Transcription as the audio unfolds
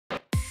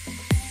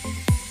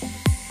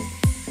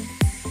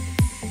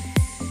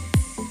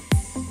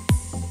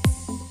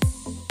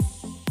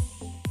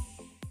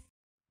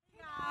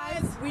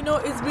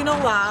it's been a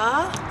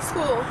while.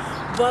 School.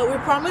 But we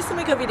promise to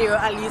make a video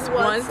at least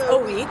once a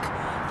week.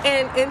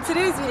 And in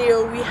today's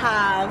video, we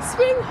have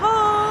spring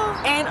haul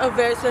and a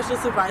very special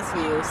surprise for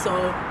you. So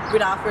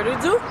without further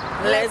ado,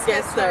 let's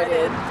get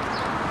started.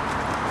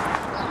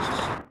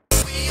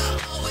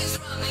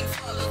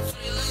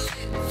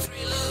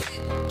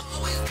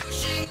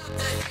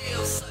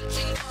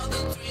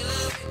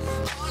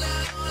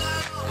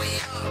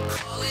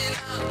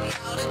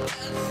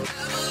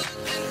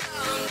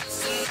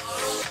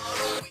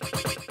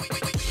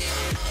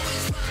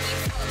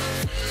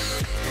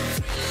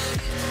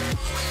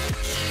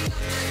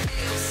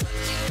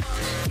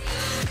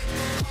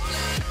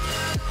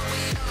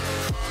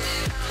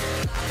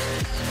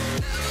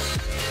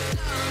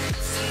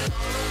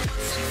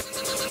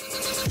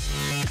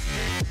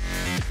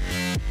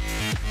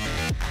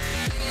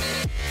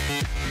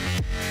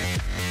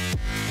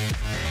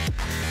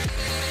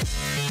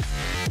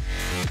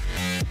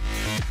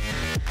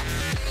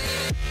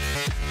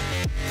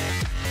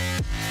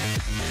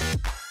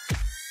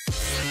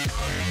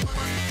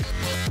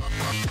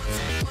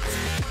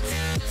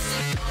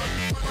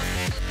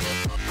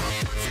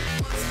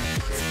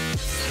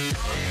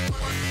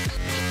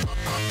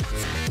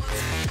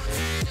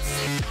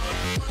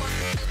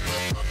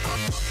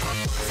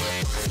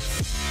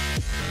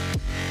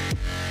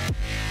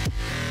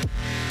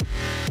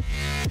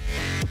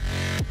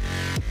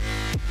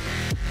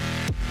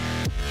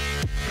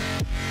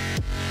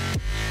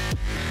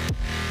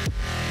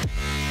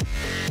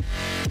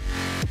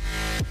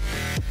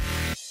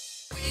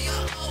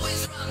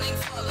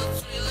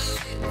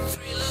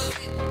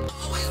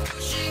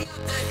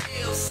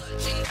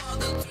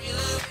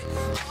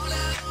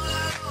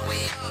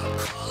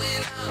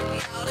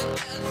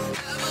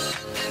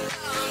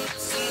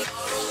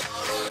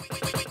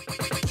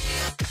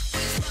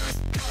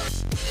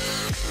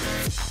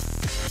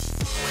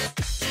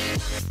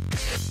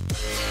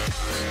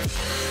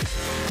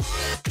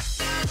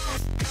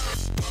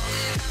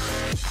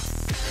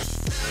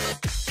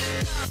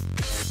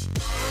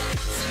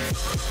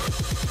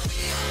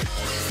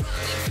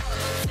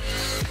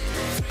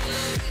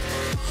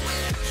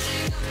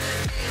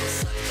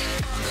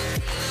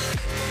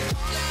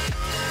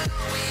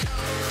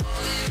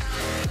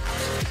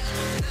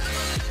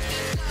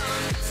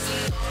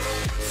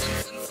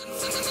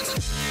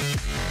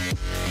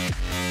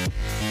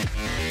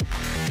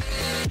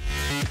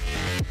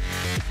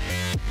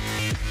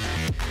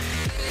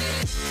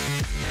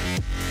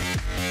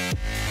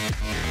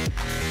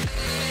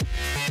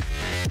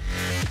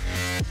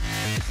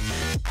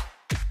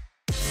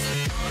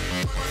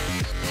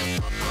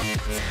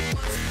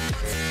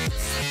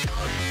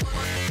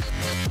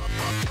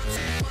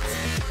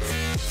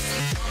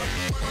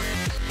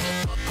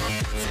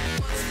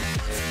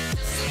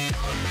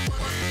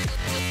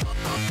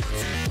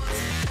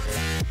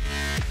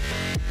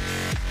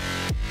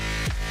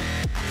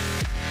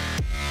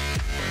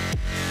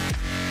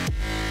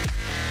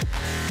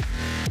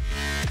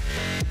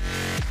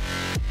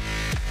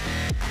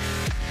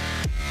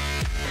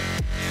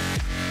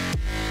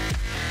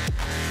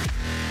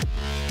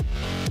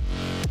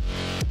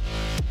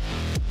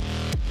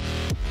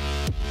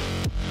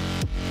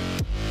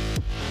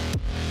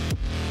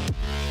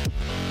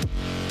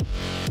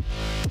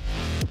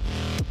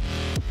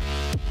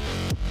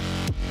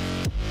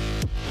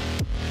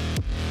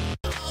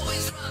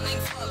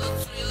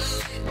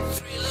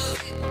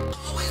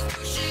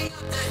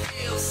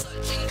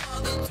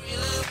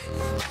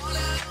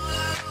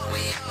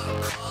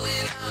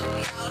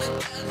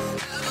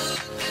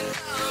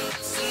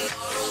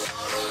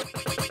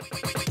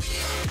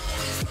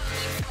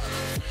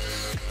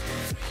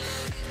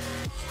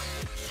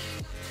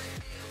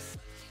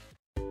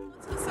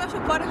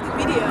 Part of the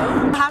video,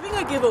 I'm having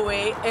a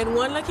giveaway, and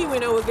one lucky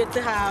winner will get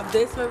to have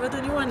this Forever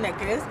 21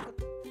 necklace.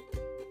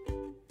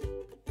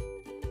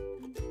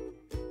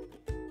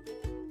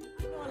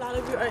 I know a lot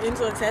of you are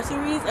into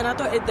accessories, and I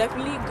thought it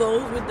definitely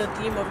goes with the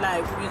theme of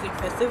like music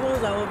festivals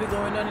that will be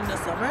going on in the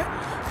summer.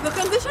 the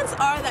conditions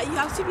are that you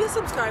have to be a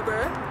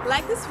subscriber,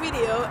 like this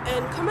video,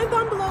 and comment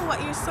down below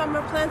what your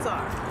summer plans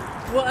are.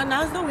 We'll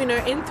announce the winner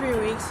in 3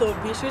 weeks, so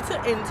be sure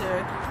to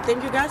enter.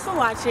 Thank you guys for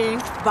watching.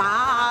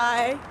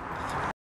 Bye!